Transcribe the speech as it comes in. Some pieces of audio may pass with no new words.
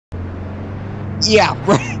Yeah,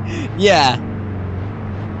 right. Yeah.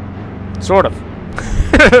 Sort of.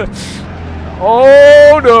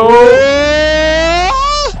 Oh no!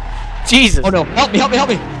 Jesus! Oh no! Help me! Help me! Help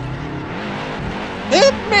me!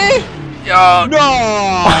 Hit me! No!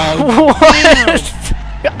 What?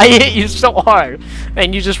 I hit you so hard,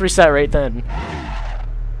 and you just reset right then.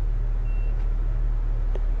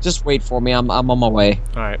 Just wait for me. I'm on my way.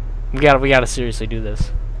 All right, we gotta seriously do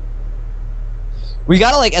this. We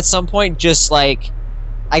gotta like at some point just like,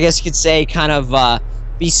 I guess you could say, kind of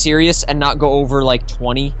be serious and not go over like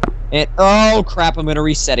 20. And oh crap! I'm gonna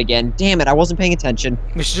reset again. Damn it! I wasn't paying attention.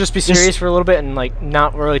 We should just be serious for a little bit and like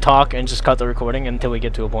not really talk and just cut the recording until we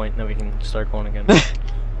get to a point, and then we can start going again.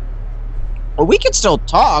 Well, we can still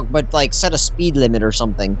talk, but like set a speed limit or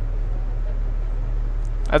something.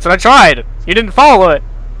 That's what I tried. You didn't follow it.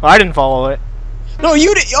 Well, I didn't follow it. No,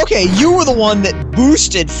 you did. Okay, you were the one that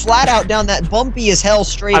boosted flat out down that bumpy as hell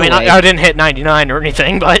straight. I mean, I didn't hit 99 or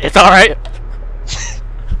anything, but it's all right.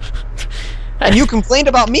 And you complained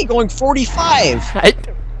about me going 45.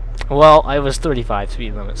 Well, I was 35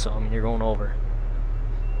 speed limit, so I mean, you're going over.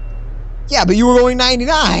 Yeah, but you were going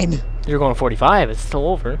 99. You're going 45. It's still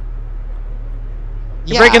over.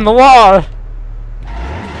 You're Yeah. breaking the law.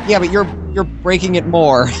 Yeah, but you're breaking it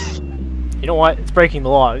more. You know what? It's breaking the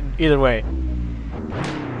law either way.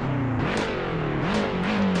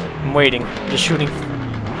 I'm waiting, just shooting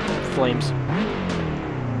flames.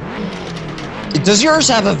 Does yours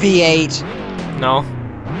have a V8? No.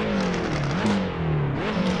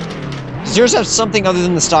 Does yours have something other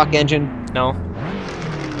than the stock engine? No.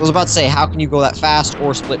 I was about to say, how can you go that fast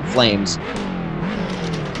or split flames?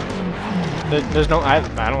 There's no. I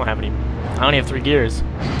don't have any. I only have 3 gears.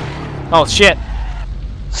 Oh shit!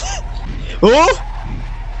 Oh!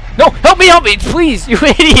 No! Help me, please! You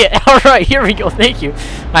idiot! All right, here we go. Thank you.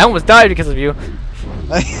 I almost died because of you.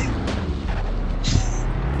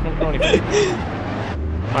 Don't even.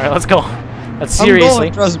 All right, let's go. That's seriously. I'm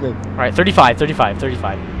going, trust me. All right, 35.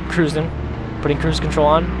 Cruising. Putting cruise control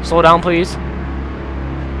on. Slow down, please.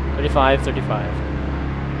 35.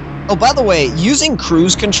 Oh, by the way, using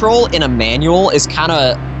cruise control in a manual is kind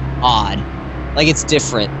of odd. Like, it's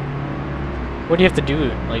different. What do you have to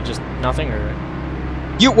do? Like, just nothing, or?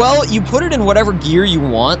 Well, you put it in whatever gear you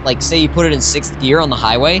want. Like, say you put it in 6th gear on the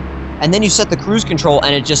highway, and then you set the cruise control,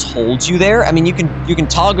 and it just holds you there. I mean, you can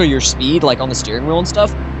toggle your speed, like on the steering wheel and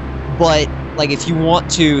stuff. But like, if you want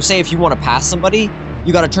to, say, if you want to pass somebody,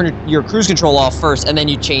 you got to turn your cruise control off first, and then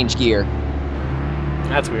you change gear.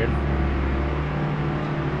 That's weird.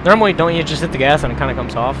 Normally, don't you just hit the gas and it kind of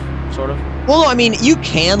comes off, sort of? Well, no, I mean, you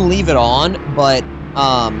can leave it on, but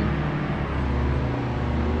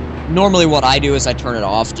normally what I do is I turn it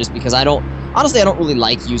off, just because honestly, I don't really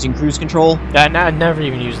like using cruise control. I never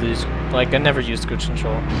even use these. Like, I never used cruise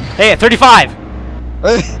control. Hey, at 35!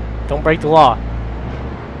 Don't break the law.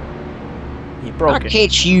 You broke I'll it.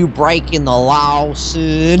 catch you breaking the law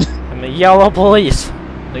soon. I'm the yellow police.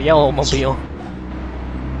 The yellow mobile.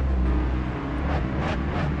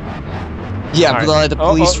 Yeah, Right. the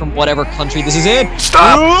police from whatever country this is in.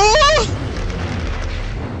 Stop!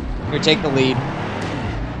 Here, take the lead.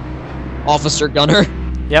 Officer Gunner.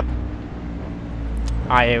 Yep.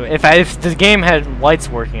 If the game had lights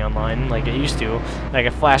working online, like it used to, I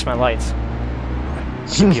could flash my lights.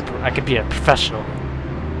 I could be a professional.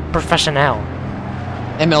 Professional.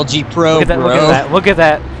 MLG Pro, Look at that, bro. look at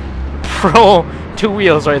that. Pro 2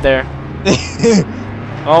 wheels right there.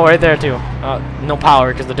 Oh, right there too. No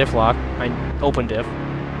power because the diff lock. I open diff.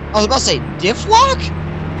 I was about to say, diff lock?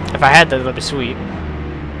 If I had that, that'd be sweet.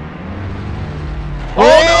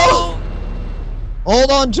 Oh, no!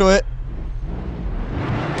 Hold on to it.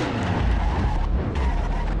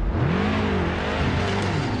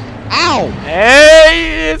 Ow!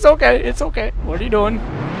 Hey, it's okay. It's okay. What are you doing?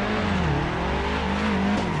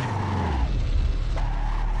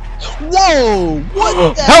 Whoa!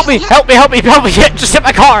 What the Help me! Help me! Help me! Help me! Just hit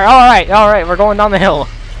my car! Alright, we're going down the hill.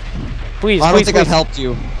 Please, I don't please, think please. I've helped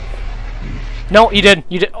you. No, you did.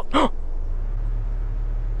 You did. Oh.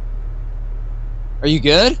 Are you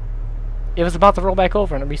good? It was about to roll back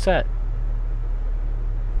over and reset.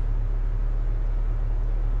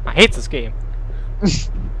 I hate this game. It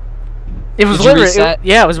was Did you literally, reset?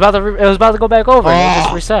 yeah, it was about to go back over and it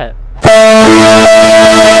just reset.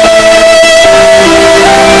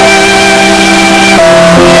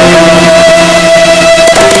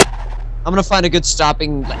 I'm gonna find a good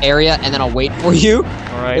stopping area and then I'll wait for you.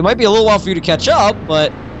 Alright. It might be a little while for you to catch up,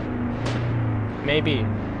 but... Maybe.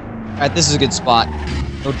 Alright, this is a good spot.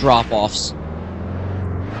 No drop-offs.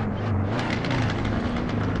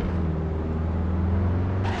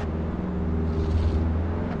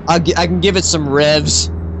 I can give it some revs.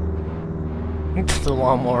 The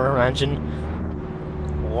lawnmower engine.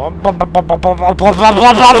 It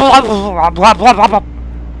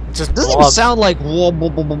just doesn't even sound like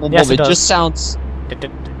yes, it just sounds. It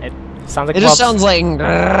sounds like. It just sounds like.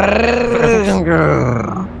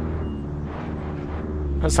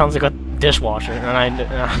 It sounds like a dishwasher, and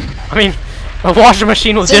I mean, a washing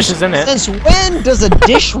machine with dishes in it. Since when does a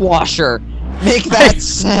dishwasher make that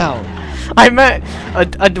sound? I meant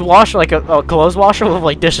a washer, like a clothes washer with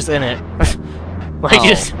like dishes in it. Like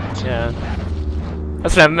just yeah.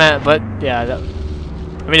 That's what I meant, but yeah. I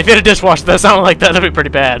mean, if you had a dishwasher that sounded like that, that'd be pretty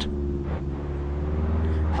bad.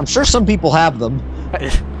 I'm sure some people have them.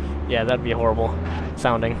 Yeah, that'd be horrible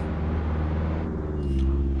sounding.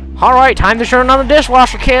 Alright, time to turn on the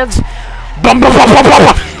dishwasher, kids!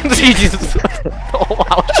 Jesus. Oh,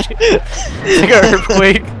 wow. It's like an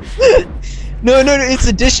earthquake. No, it's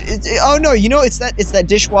a dish. Oh no, you know it's that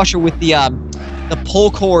dishwasher with the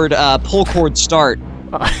pull cord start.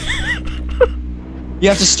 You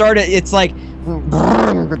have to start it. It's like.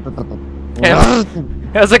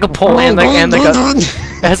 It has like a pull and it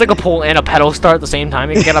has like a pull and a pedal start at the same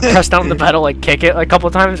time. You gotta press down the pedal, like kick it a couple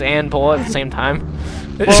times, and pull it at the same time.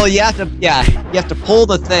 Well, you have to pull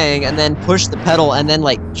the thing and then push the pedal and then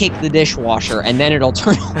like kick the dishwasher and then it'll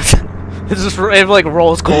turn on. It like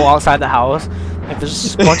rolls coal outside the house. Like there's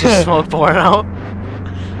just a bunch of smoke pouring out.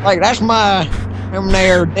 Like that's my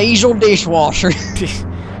their diesel dishwasher.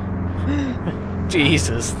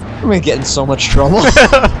 Jesus. I'm gonna get in so much trouble.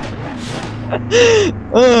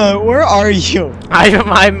 Where are you?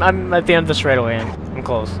 I'm at the end of the straightaway. I'm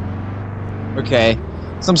close. Okay,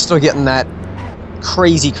 so I'm still getting that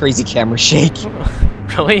crazy camera shake.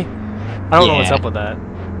 Really? I don't know what's up with that.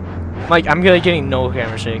 Like I'm really getting no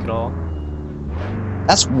camera shake at all.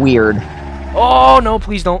 That's weird. Oh no!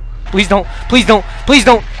 Please don't! Please don't! Please don't! Please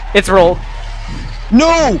don't! It's rolled.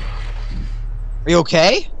 No. Are you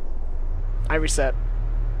okay? I reset.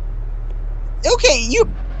 Okay,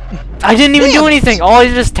 you. I didn't even do anything. All I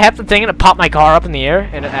did was tap the thing and it popped my car up in the air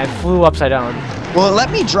and I flew upside down. Well,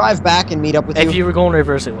 let me drive back and meet up with you. If you were going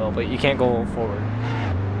reverse, it will, but you can't go forward.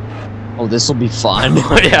 Oh, this will be fun.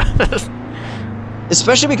 Yeah.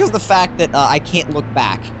 Especially because of the fact that I can't look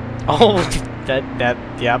back. Oh,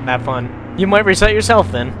 yeah, have fun. You might reset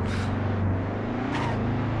yourself then.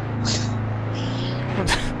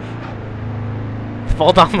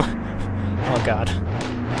 Fall down. Oh God.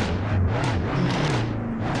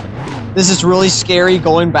 This is really scary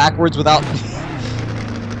going backwards without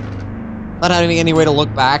not having any way to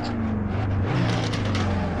look back.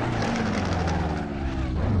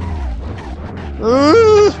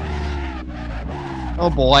 Oh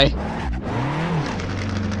boy.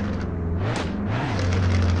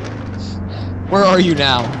 Where are you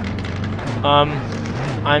now?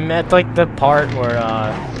 I'm at like the part where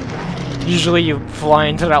usually you fly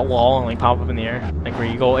into that wall and like pop up in the air. Like where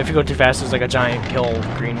you go, if you go too fast, there's like a giant kill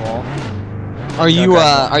green wall. Are you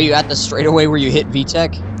at the straightaway where you hit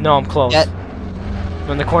VTech? No, I'm close. Yet?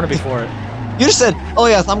 I'm in the corner before it. You just said, oh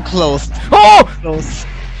yes, I'm close. Oh! Close.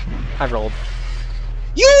 I rolled.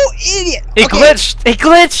 You idiot! It glitched! It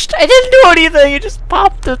glitched! I didn't do anything! It just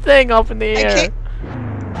popped the thing up in the air.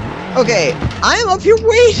 Okay, I'm up here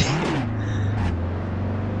waiting.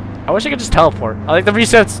 I wish I could just teleport. I like the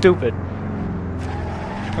reset's stupid.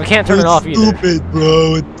 I can't turn it off either. It's stupid,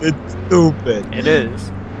 bro. It's stupid. It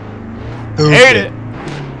is. Stupid. Hate it!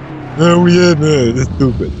 Oh yeah, man, it's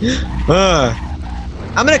stupid.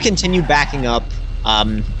 I'm gonna continue backing up,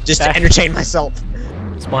 just to entertain myself.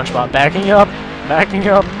 SpongeBob, backing up, backing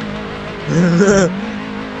up.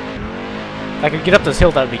 If I could get up this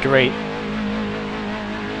hill, that would be great.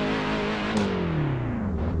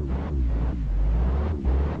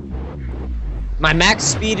 My max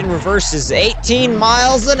speed in reverse is 18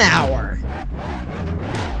 miles an hour.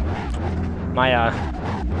 My,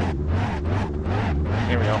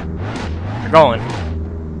 here we go. We're going.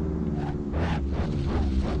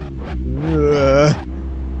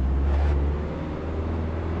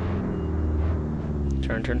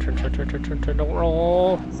 Turn, don't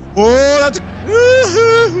roll. Oh, that's...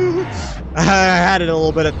 I had it a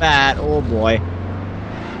little bit of that. Oh, boy.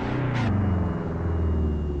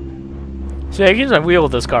 See, I can use my wheel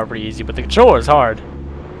with this car pretty easy, but the controller is hard.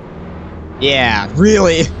 Yeah,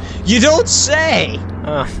 really? You don't say!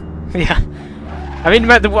 Yeah. I mean,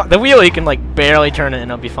 the wheel, you can, like, barely turn it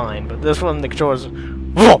and it'll be fine, but this one, the controller's...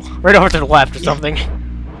 Whoa! Right over to the left or something. I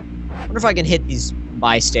wonder if I can hit these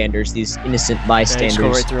bystanders, these innocent bystanders. Yeah,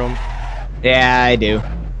 you just go right through them. Yeah, I do.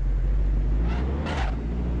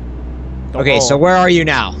 Don't okay, roll. so where are you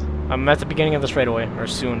now? I'm at the beginning of the straightaway, or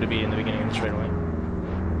soon to be in the beginning of the straightaway.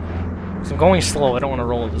 So I'm going slow. I don't want to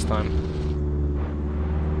roll it this time.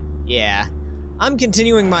 Yeah. I'm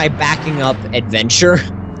continuing my backing up adventure.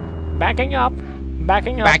 Backing up.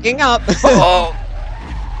 Backing up. Backing up. Oh!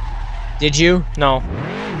 Did you? No.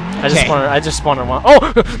 Okay. I just spawned on one.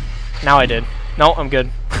 Oh! Now I did. No, I'm good.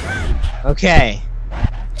 Okay.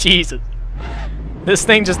 Jesus. This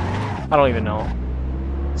thing just... I don't even know.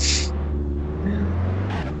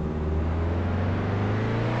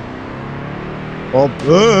 Oh,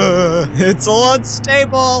 it's all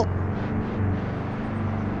unstable.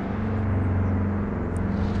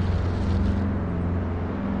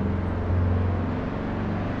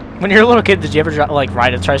 When you're a little kid, did you ever like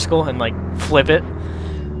ride a tricycle and like flip it?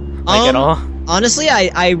 Like at all? Honestly,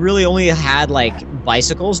 I really only had like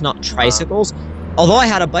bicycles, not tricycles. Although I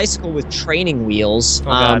had a bicycle with training wheels,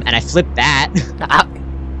 and I flipped that.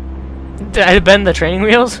 Did I bend the training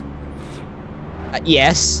wheels?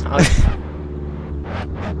 Yes.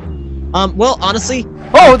 Well, honestly.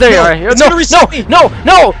 Oh, there you are. No,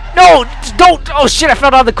 don't! Oh shit! I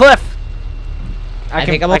fell down the cliff. I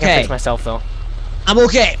think I'm okay. I can fix myself though. I'm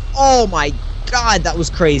okay. Oh my god, that was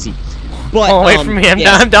crazy. But oh, wait for me.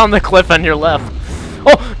 I'm down the cliff on your left.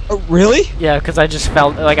 Oh, really? Yeah, because I just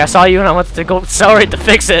fell. Like I saw you and I wanted to go accelerate to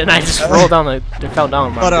fix it, and I just rolled down fell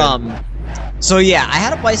down. But so yeah, I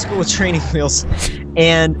had a bicycle with training wheels,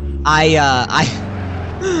 and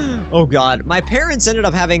oh god, my parents ended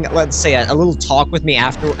up having, let's say, a little talk with me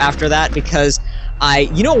after that, because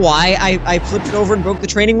you know why I flipped it over and broke the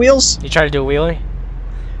training wheels? You tried to do a wheelie?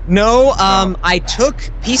 No, I took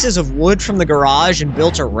pieces of wood from the garage and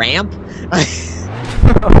built a ramp.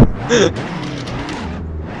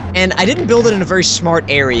 And I didn't build it in a very smart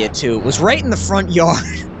area, too. It was right in the front yard.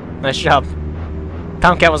 Nice job.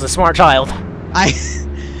 Tomcat was a smart child. I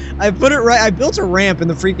put it right. I built a ramp in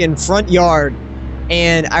the freaking front yard,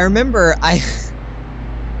 and I remember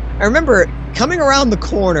coming around the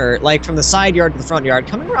corner, like from the side yard to the front yard,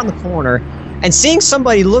 coming around the corner, and seeing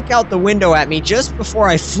somebody look out the window at me just before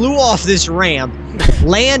I flew off this ramp,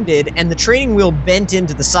 landed, and the training wheel bent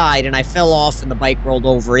into the side, and I fell off, and the bike rolled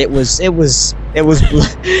over. It was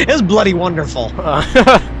bloody wonderful.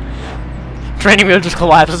 Training wheel just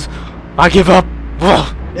collapses. I give up.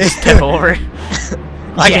 Just tip over.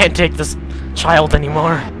 I can't take this child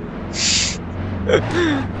anymore.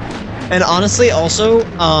 And honestly, also,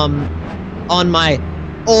 on my...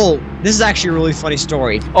 Oh, this is actually a really funny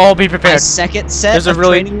story. Oh, be prepared. My second set of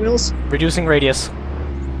training wheels... Reducing radius.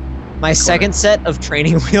 My second set of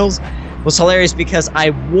training wheels was hilarious because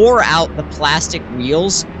I wore out the plastic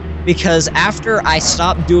wheels, because after I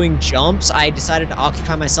stopped doing jumps, I decided to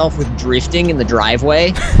occupy myself with drifting in the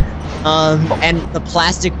driveway. And the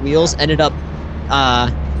plastic wheels ended up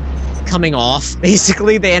coming off,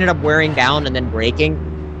 basically. They ended up wearing down and then breaking.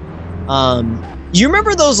 Do you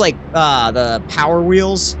remember those, like, the Power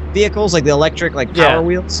Wheels vehicles? Like, the electric, like, Power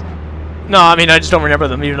Wheels? No, I mean, I just don't remember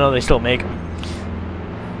them, even though they still make them.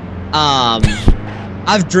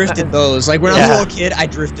 I've drifted those. Like, when I was a little kid, I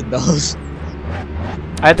drifted those.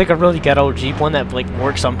 I had, like, a really ghetto Jeep one that, like,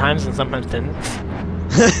 worked sometimes and sometimes didn't.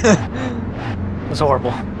 It was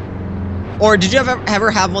horrible. Or did you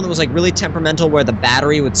ever have one that was, like, really temperamental, where the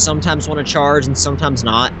battery would sometimes want to charge and sometimes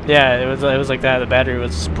not? Yeah, it was like that. The battery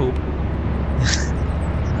was poop.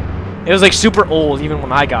 It was like super old even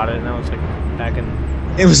when I got it, and I was like back in.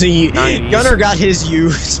 It was Gunner got his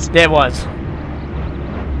used. Yeah, it was.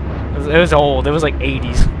 It was old. It was like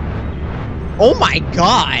 80s. Oh my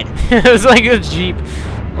god! It was like a Jeep,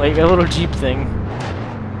 like a little Jeep thing.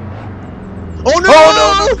 Oh no!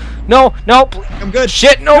 Oh no! No! No! I'm good.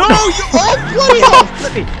 Shit! No! No! Oh bloody hell!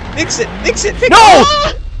 Let me fix it! Fix it! Fix no! it!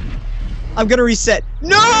 Ah! I'm gonna reset.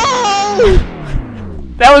 No!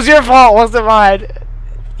 That was your fault, wasn't mine.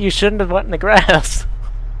 You shouldn't have went in the grass.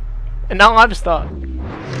 And now I'm stuck.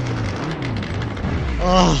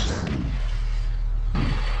 Oh.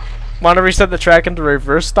 Want to reset the track into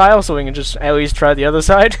reverse style so we can just at least try the other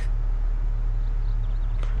side?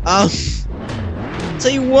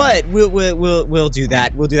 Tell you what, we'll do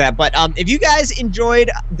that. We'll do that. But if you guys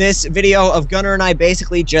enjoyed this video of Gunner and I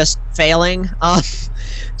basically just failing,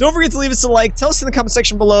 don't forget to leave us a like. Tell us in the comment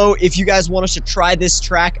section below if you guys want us to try this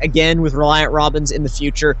track again with Reliant Robins in the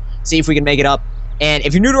future. See if we can make it up. And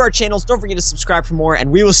if you're new to our channels, don't forget to subscribe for more.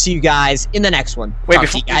 And we will see you guys in the next one. Wait, talk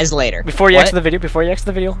to you guys later. Before you exit the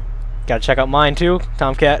video, gotta check out mine too,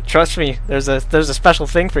 Tomcat. Trust me, there's a special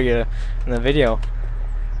thing for you in the video.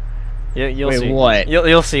 You'll see. What?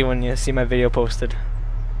 You'll see when you see my video posted.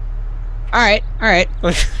 All right.